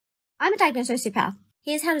I'm a diagnosed sociopath.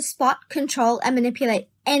 Here's how to spot, control, and manipulate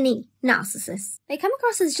any narcissist. They come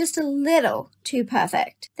across as just a little too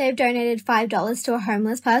perfect. They've donated $5 to a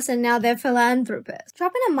homeless person, now they're philanthropists.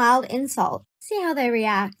 Drop in a mild insult. See how they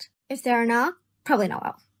react. If they're a narc, probably not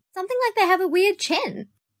well. Something like they have a weird chin.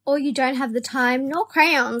 Or you don't have the time nor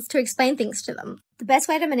crayons to explain things to them. The best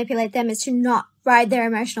way to manipulate them is to not ride their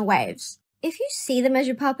emotional waves. If you see them as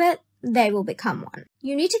your puppet, they will become one.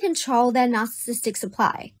 You need to control their narcissistic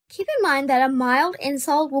supply. Keep in mind that a mild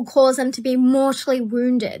insult will cause them to be mortally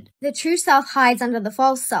wounded. The true self hides under the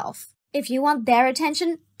false self. If you want their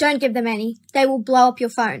attention, don't give them any. They will blow up your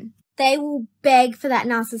phone. They will beg for that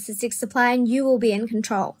narcissistic supply and you will be in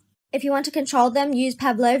control. If you want to control them, use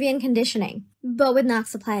Pavlovian conditioning. But with narc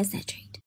supply as their dream.